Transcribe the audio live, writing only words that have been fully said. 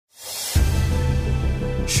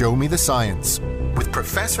Show Me the Science with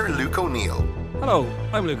Professor Luke O'Neill. Hello,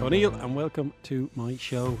 I'm Luke O'Neill and welcome to my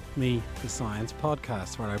Show Me the Science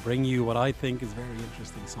podcast, where I bring you what I think is very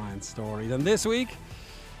interesting science stories. And this week,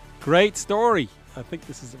 great story. I think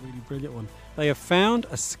this is a really brilliant one. They have found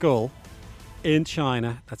a skull in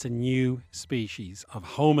China that's a new species of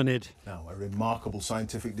hominid. Now, a remarkable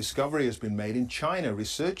scientific discovery has been made in China.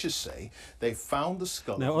 Researchers say they found the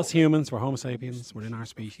skull. Now, us humans, we're Homo sapiens. We're in our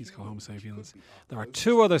species called Homo sapiens. There are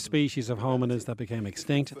two other species of hominids that became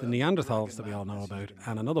extinct, the Neanderthals that we all know about,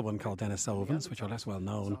 and another one called Denisovans, which are less well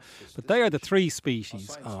known. But they are the three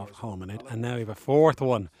species of hominid, and now we have a fourth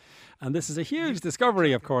one. And this is a huge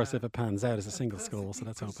discovery, of course, if it pans out as a single skull. So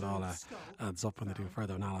let's hope it all adds up when they do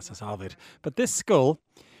further analysis of it. But this skull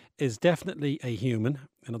is definitely a human.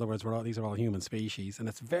 In other words, these are all human species, and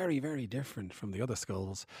it's very, very different from the other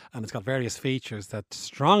skulls. And it's got various features that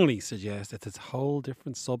strongly suggest it's a whole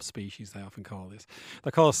different subspecies, they often call this.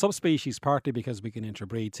 They're called subspecies partly because we can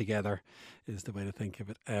interbreed together, is the way to think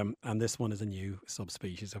of it. And this one is a new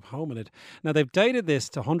subspecies of hominid. Now, they've dated this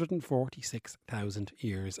to 146,000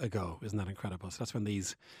 years ago. Isn't that incredible? So that's when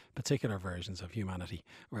these particular versions of humanity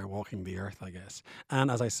were walking the earth, I guess.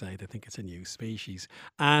 And as I say, they think it's a new species.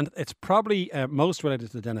 And it's probably most related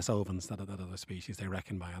to the Denisovans, that other species, they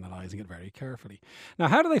reckon, by analysing it very carefully. Now,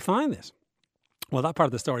 how do they find this? Well, that part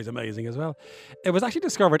of the story is amazing as well. It was actually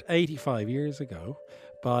discovered 85 years ago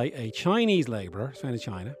by a Chinese labourer found in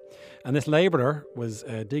China. And this labourer was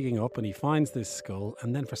digging up and he finds this skull,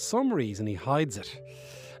 and then for some reason he hides it.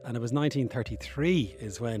 And it was 1933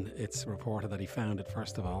 is when it's reported that he found it,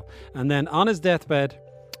 first of all. And then on his deathbed,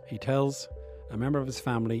 he tells a member of his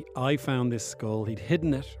family, I found this skull. He'd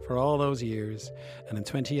hidden it for all those years. And in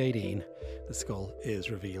 2018, the skull is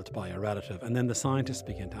revealed by a relative. And then the scientists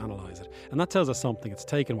begin to analyse it. And that tells us something. It's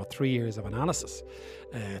taken, 3 years of analysis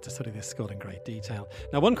to study this skull in great detail.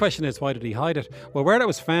 Now, one question is, why did he hide it? Well, where it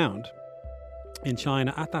was found in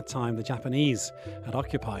China, at that time, the Japanese had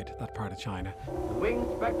occupied that part of China. The winged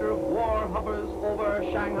spectre of war hovers over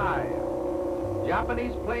Shanghai.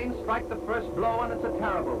 Japanese planes strike the first blow, and it's a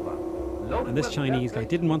terrible one. And this Chinese guy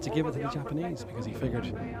didn't want to give it to the Japanese because he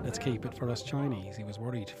figured, let's keep it for us Chinese. He was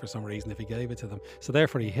worried for some reason if he gave it to them. So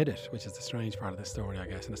therefore he hid it, which is the strange part of this story, I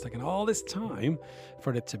guess. And it's taken all this time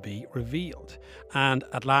for it to be revealed. And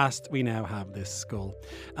at last, we now have this skull.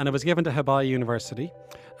 And it was given to Hebei University.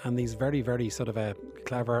 And these very, very sort of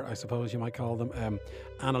clever, I suppose you might call them,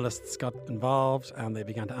 analysts got involved, and they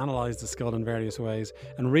began to analyse the skull in various ways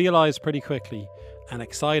and realised pretty quickly and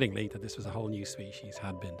excitingly that this was a whole new species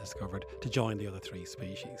had been discovered to join the other three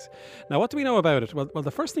species. Now, what do we know about it? Well, the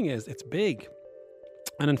first thing is it's big.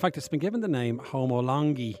 And in fact, it's been given the name Homo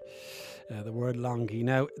longi. The word longi.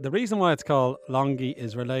 Now, the reason why it's called longi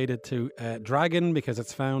is related to dragon, because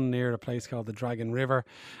it's found near a place called the Dragon River,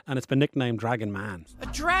 and it's been nicknamed Dragon Man. A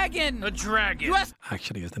dragon! A dragon!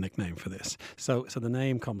 Actually is the nickname for this. So the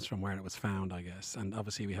name comes from where it was found, I guess. And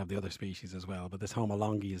obviously we have the other species as well, but this Homo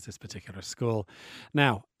longi is this particular skull.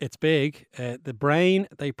 Now, it's big. The brain,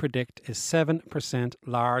 they predict, is 7%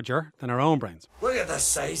 larger than our own brains. Look at the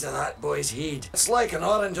size of that boy's head. It's like an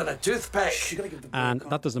orange on a toothpick. And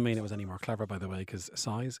that doesn't mean it was any more clever, by the way, because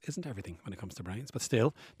size isn't everything when it comes to brains. But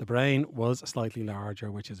still, the brain was slightly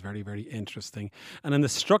larger, which is very, very interesting. And then the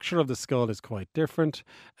structure of the skull is quite different.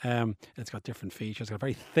 It's got different features. It's got a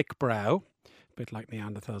very thick brow, a bit like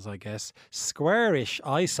Neanderthals, I guess. Squarish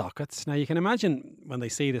eye sockets. Now, you can imagine when they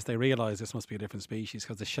see this, they realise this must be a different species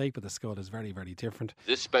because the shape of the skull is very, very different.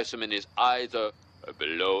 This specimen is either a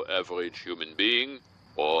below average human being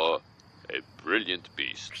or a brilliant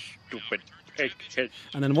beast. Stupid.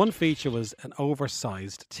 And then one feature was an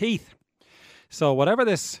oversized teeth. So whatever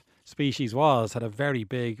this species was had a very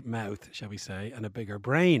big mouth, shall we say, and a bigger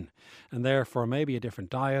brain, and therefore maybe a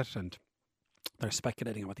different diet, and they're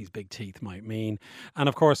speculating on what these big teeth might mean. And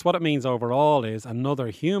of course, what it means overall is another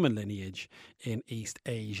human lineage in East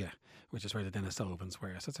Asia, which is where the Denisovans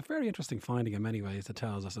were. So it's a very interesting finding in many ways that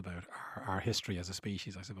tells us about our history as a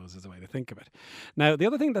species, I suppose, is the way to think of it. Now, the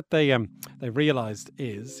other thing that they realised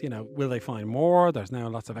is, will they find more? There's now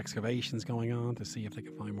lots of excavations going on to see if they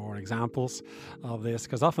can find more examples of this,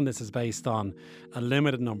 because often this is based on a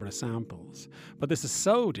limited number of samples. But this is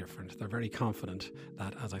so different, they're very confident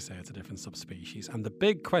that, as I say, it's a different subspecies. And the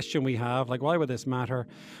big question we have, why would this matter?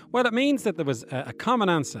 Well, it means that there was a common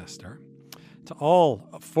ancestor to all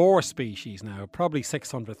four species now, probably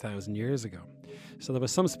 600,000 years ago. So there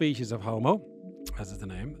was some species of Homo, as is the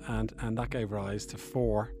name, and that gave rise to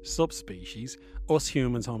four subspecies: us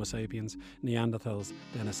humans, Homo sapiens, Neanderthals,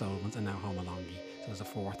 Denisovans, and now Homo longi. So there's a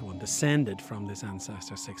fourth one, descended from this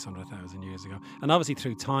ancestor 600,000 years ago. And obviously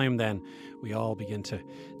through time then, we all begin to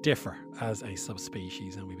differ as a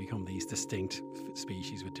subspecies and we become these distinct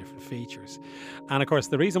species with different features. And of course,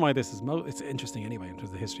 the reason why this is it's interesting anyway in terms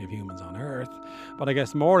of the history of humans on Earth, but I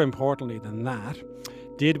guess more importantly than that,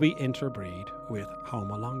 did we interbreed with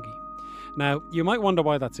Homo longi? Now, you might wonder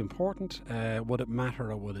why that's important. Would it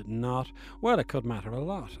matter or would it not? Well, it could matter a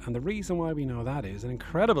lot. And the reason why we know that is an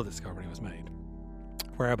incredible discovery was made,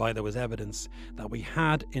 whereby there was evidence that we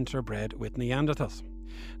had interbred with Neanderthals.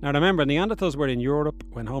 Now remember, Neanderthals were in Europe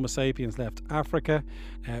when Homo sapiens left Africa.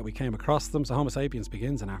 We came across them, so Homo sapiens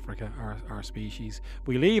begins in Africa, our species.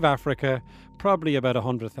 We leave Africa probably about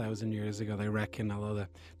 100,000 years ago, they reckon, although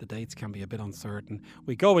the dates can be a bit uncertain.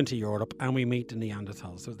 We go into Europe and we meet the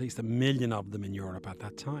Neanderthals. So at least 1 million of them in Europe at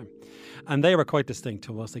that time. And they were quite distinct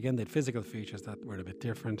to us. Again, they had physical features that were a bit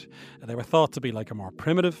different. They were thought to be like a more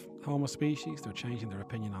primitive Homo species. They're changing their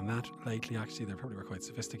opinion on that lately, actually. They probably were quite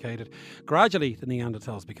sophisticated. Gradually, the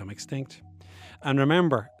Neanderthals become extinct. And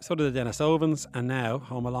remember, so did the Denisovans, and now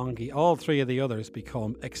Homo longi, all three of the others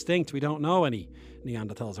become extinct. We don't know any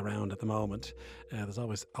Neanderthals around at the moment. There's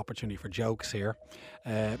always opportunity for jokes here.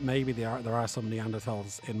 Maybe there are some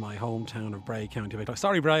Neanderthals in my hometown of Bray, County Wicklow.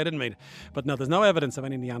 Sorry, Bray, I didn't mean it. But no, there's no evidence of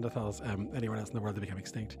any Neanderthals anywhere else in the world that became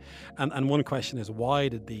extinct. And one question is, why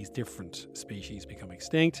did these different species become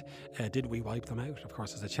extinct? Did we wipe them out? Of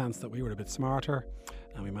course, there's a chance that we were a bit smarter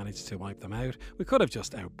and we managed to wipe them out. We could have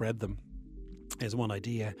just outbred them, is one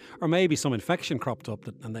idea. Or maybe some infection cropped up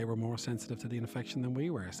and they were more sensitive to the infection than we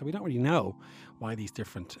were. So we don't really know why these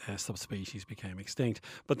different subspecies became extinct.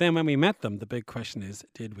 But then when we met them, the big question is,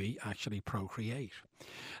 did we actually procreate?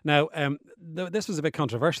 Now, this was a bit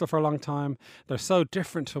controversial for a long time. They're so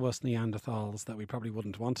different to us Neanderthals that we probably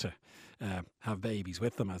wouldn't want to have babies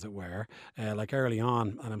with them, as it were. Like early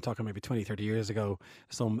on, and I'm talking maybe 20, 30 years ago,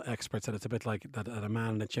 some experts said it's a bit like that a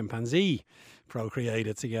man and a chimpanzee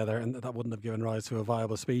procreated together, and that wouldn't have given rise to a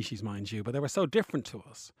viable species, mind you. But they were so different to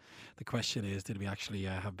us. The question is, did we actually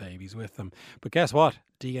have babies with them? But guess what?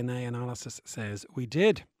 DNA analysis says we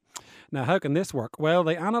did. Now, how can this work? Well,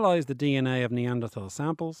 they analysed the DNA of Neanderthal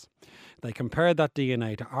samples. They compared that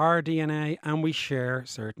DNA to our DNA, and we share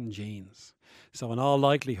certain genes. So in all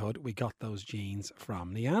likelihood, we got those genes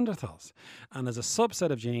from Neanderthals. And there's a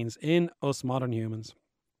subset of genes in us modern humans,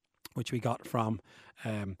 which we got from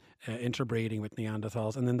interbreeding with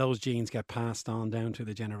Neanderthals, and then those genes get passed on down to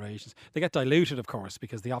the generations. They get diluted, of course,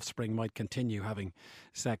 because the offspring might continue having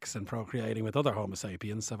sex and procreating with other Homo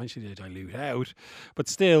sapiens, so eventually they dilute out. But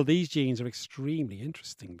still, these genes are extremely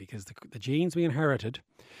interesting because the genes we inherited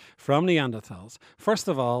from Neanderthals, first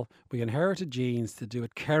of all, we inherited genes to do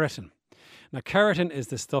with keratin. Now, keratin is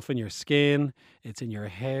the stuff in your skin, it's in your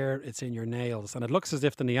hair, it's in your nails, and it looks as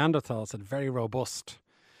if the Neanderthals had very robust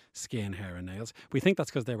skin, hair and nails. We think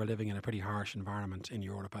that's because they were living in a pretty harsh environment in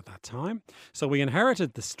Europe at that time. So we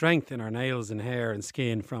inherited the strength in our nails and hair and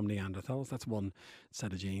skin from Neanderthals. That's one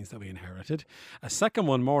set of genes that we inherited. A second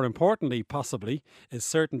one, more importantly, possibly, is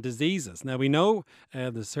certain diseases. Now we know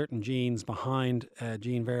there's certain genes behind,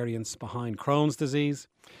 gene variants behind Crohn's disease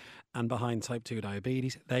and behind type 2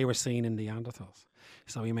 diabetes. They were seen in Neanderthals.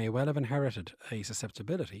 So we may well have inherited a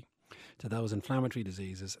susceptibility to those inflammatory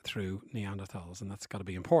diseases through Neanderthals. And that's got to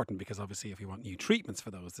be important because obviously if we want new treatments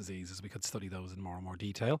for those diseases, we could study those in more and more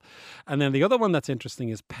detail. And then the other one that's interesting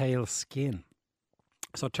is pale skin.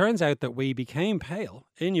 So it turns out that we became pale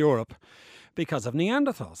in Europe because of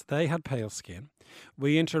Neanderthals. They had pale skin.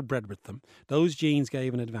 We interbred with them. Those genes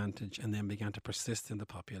gave an advantage and then began to persist in the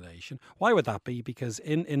population. Why would that be? Because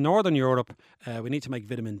in Northern Europe, we need to make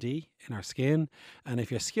vitamin D in our skin. And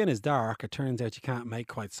if your skin is dark, it turns out you can't make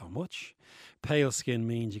quite so much. Pale skin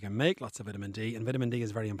means you can make lots of vitamin D, and vitamin D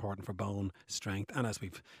is very important for bone strength and, as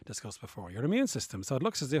we've discussed before, your immune system. So it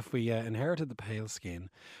looks as if we inherited the pale skin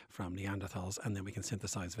from Neanderthals, and then we can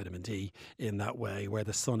synthesize vitamin D in that way where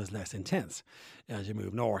the sun is less intense. As you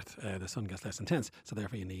move north, the sun gets less intense, so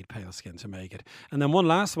therefore you need pale skin to make it. And then one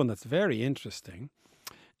last one that's very interesting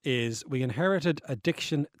is we inherited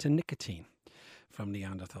addiction to nicotine from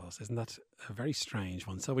Neanderthals. Isn't that a very strange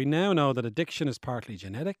one? So we now know that addiction is partly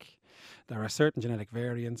genetic. There are certain genetic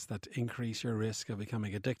variants that increase your risk of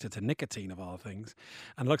becoming addicted to nicotine, of all things.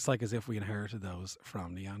 And it looks like as if we inherited those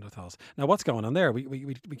from Neanderthals. Now, what's going on there?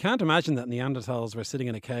 We can't imagine that Neanderthals were sitting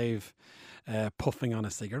in a cave puffing on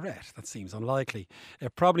a cigarette. That seems unlikely.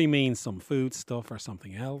 It probably means some food stuff or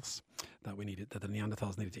something else that the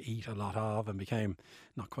Neanderthals needed to eat a lot of and became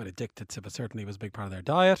not quite addicted to, but certainly was a big part of their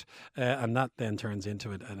diet. And that then turns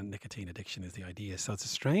into a nicotine addiction is the idea. So it's a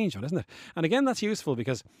strange one, isn't it? And again, that's useful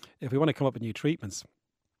because if we want to come up with new treatments,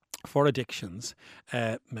 for addictions,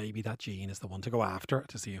 maybe that gene is the one to go after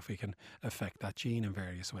to see if we can affect that gene in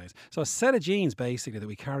various ways. So a set of genes basically that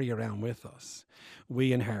we carry around with us,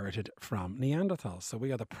 we inherited from Neanderthals. So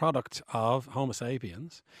we are the product of Homo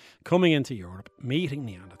sapiens coming into Europe, meeting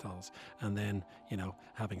Neanderthals, and then,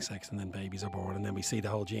 having sex, and then babies are born, and then we see the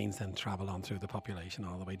whole genes then travel on through the population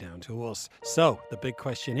all the way down to us. So the big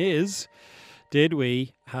question is, did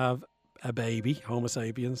we have a baby, Homo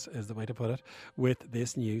sapiens is the way to put it, with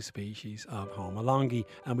this new species of Homo longi?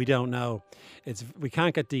 And we don't know. We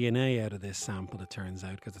can't get DNA out of this sample, it turns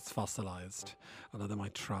out, because it's fossilized. Although they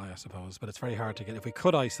might try, I suppose. But it's very hard to get. If we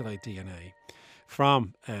could isolate DNA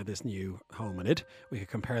from this new hominid, we could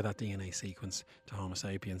compare that DNA sequence to Homo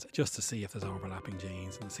sapiens just to see if there's overlapping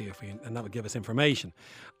genes and see if and that would give us information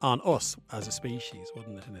on us as a species,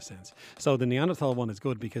 wouldn't it, in a sense? So the Neanderthal one is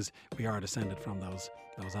good because we are descended from those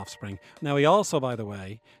offspring. Now, we also, by the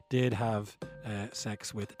way, did have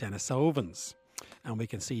sex with Denisovans. And we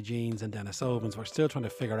can see genes in Denisovans. We're still trying to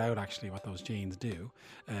figure out actually what those genes do.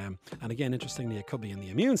 And again, interestingly, it could be in the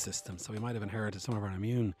immune system. So we might have inherited some of our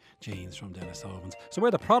immune genes from Denisovans. So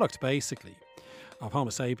we're the product, basically, of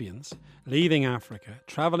Homo sapiens leaving Africa,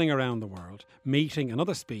 travelling around the world, meeting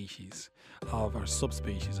another species of our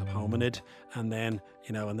subspecies of hominid, and then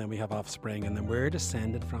we have offspring, and then we're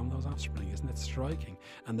descended from those offspring. Isn't it striking?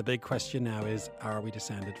 And the big question now is, are we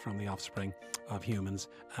descended from the offspring of humans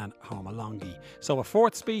and Homo longi? So a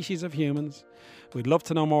fourth species of humans. We'd love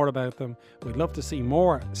to know more about them. We'd love to see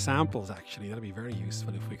more samples, actually. That'd be very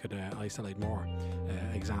useful if we could isolate more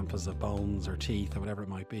examples of bones or teeth or whatever it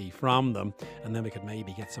might be from them, and then we could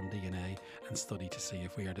maybe get some DNA and study to see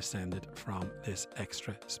if we are descended from this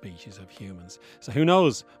extra species of humans. So who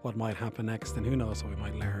knows what might happen next, and who knows what we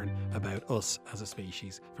might learn about us as a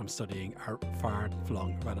species from studying our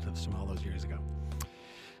far-flung relatives from all those years ago.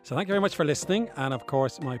 So thank you very much for listening. And of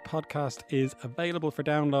course, my podcast is available for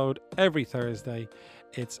download every Thursday.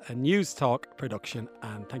 It's a News Talk production,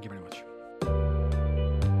 and thank you very much.